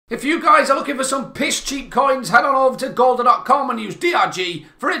If you guys are looking for some piss cheap coins, head on over to golder.com and use DRG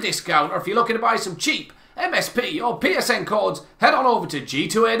for a discount. Or if you're looking to buy some cheap MSP or PSN codes, head on over to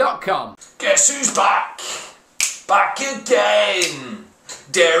G2A.com. Guess who's back? Back again.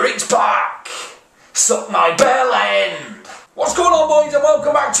 Derek's back. Suck my bell end. What's going on, boys, and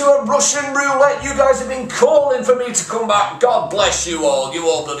welcome back to a Russian roulette. You guys have been calling for me to come back. God bless you all. You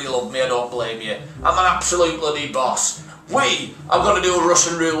all bloody love me, I don't blame you. I'm an absolute bloody boss. We are going to do a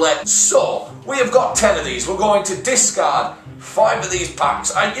Russian roulette. So, we have got 10 of these. We're going to discard 5 of these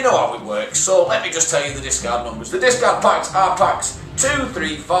packs. And you know how it works. So, let me just tell you the discard numbers. The discard packs are packs 2,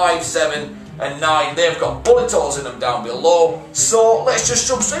 3, 5, 7 and 9. They've got bullet holes in them down below. So, let's just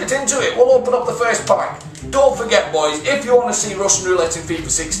jump straight into it. We'll open up the first pack. Don't forget, boys, if you want to see Russian roulette in FIFA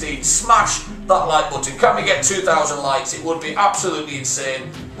 16, smash that like button. Can we get 2,000 likes? It would be absolutely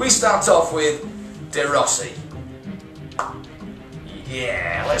insane. We start off with De Rossi.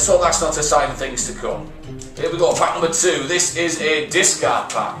 Yeah, let's hope that's not a sign of things to come. Here we go, pack number 2. This is a discard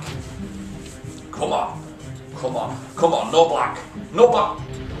pack. Come on. Come on. Come on, no black. No black.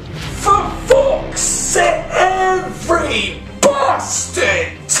 For fuck's sake, every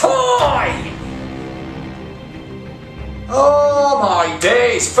bastard time! Oh my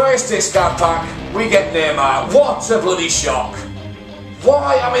days. First discard pack, we get Neymar. What a bloody shock.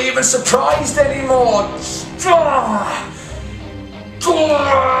 Why am I even surprised anymore?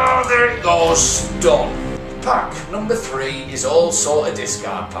 There it goes. Done. Pack number 3 is also a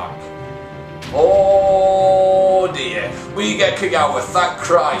discard pack. Oh dear. We get Kagawa. Thank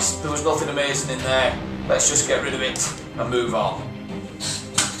Christ there was nothing amazing in there. Let's just get rid of it and move on.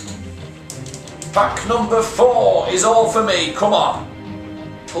 Pack number 4 is all for me. Come on.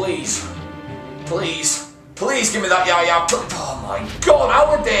 Please. Please. Please give me that Yaya. Oh my god,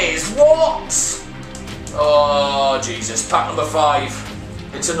 nowadays. What? Oh Jesus. Pack number 5.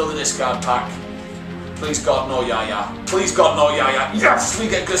 It's another discard pack. Please God, no Yaya. Please God, no Yaya. Yes, we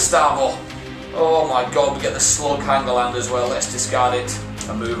get Gustavo. Oh my god, we get the slug Hangeland as well. Let's discard it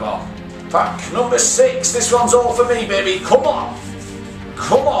and move on. Pack number 6. This one's all for me, baby. Come on.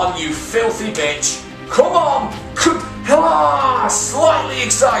 Come on, you filthy bitch. Come on. Slightly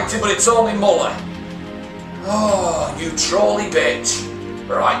excited, but it's only Muller. Oh, you trolly bitch.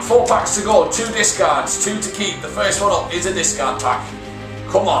 Right, 4 packs to go. 2 discards, 2 to keep. The first one up is a discard pack.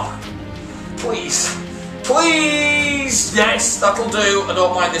 Come on. Please. Please. Yes, that'll do. I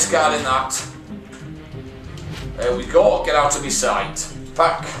don't mind discarding that. There we go. Get out of my sight.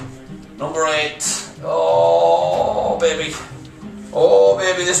 Pack number 8. Oh, baby. Oh,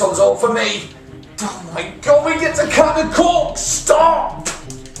 baby, this one's all for me. Oh, my God, we get to can of Coke. Stop.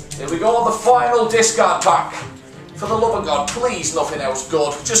 Here we go, the final discard pack. For the love of God, please, nothing else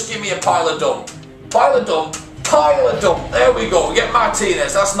good. Just give me a pile of dump. Pile of dump. Pile of dump. There we go. We get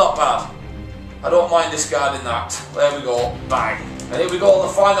Martinez. That's not bad. I don't mind discarding that. There we go. Bang. And here we go,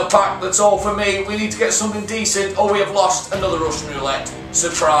 the final pack. That's all for me. We need to get something decent. Oh, we have lost another Russian roulette.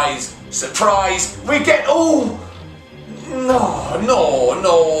 Surprise. Surprise. We get... Oh! No.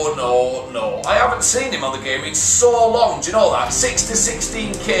 I haven't seen him on the game in so long. Do you know that? 6 to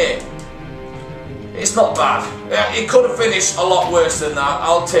 16k. It's not bad. It could have finished a lot worse than that.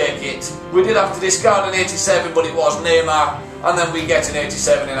 I'll take it. We did have to discard an 87, but it was Neymar. And then we get an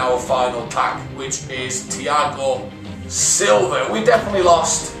 87 in our final pack, which is Thiago Silva. We definitely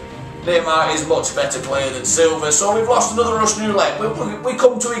lost. Neymar is a much better player than Silva, so we've lost another Russian roulette. We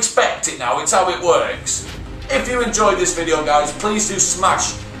come to expect it now. It's how it works. If you enjoyed this video, guys, please do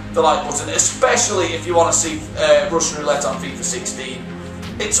smash the like button, especially if you want to see Russian roulette on FIFA 16.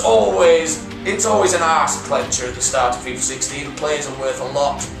 It's always an arse clencher at the start of FIFA 16. The players are worth a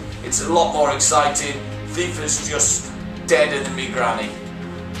lot. It's a lot more exciting. FIFA's just deader than me granny.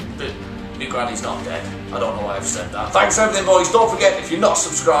 But me granny's not dead. I don't know why I've said that. Thanks for everything, boys. Don't forget, if you're not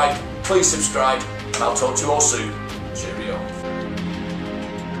subscribed, please subscribe, and I'll talk to you all soon.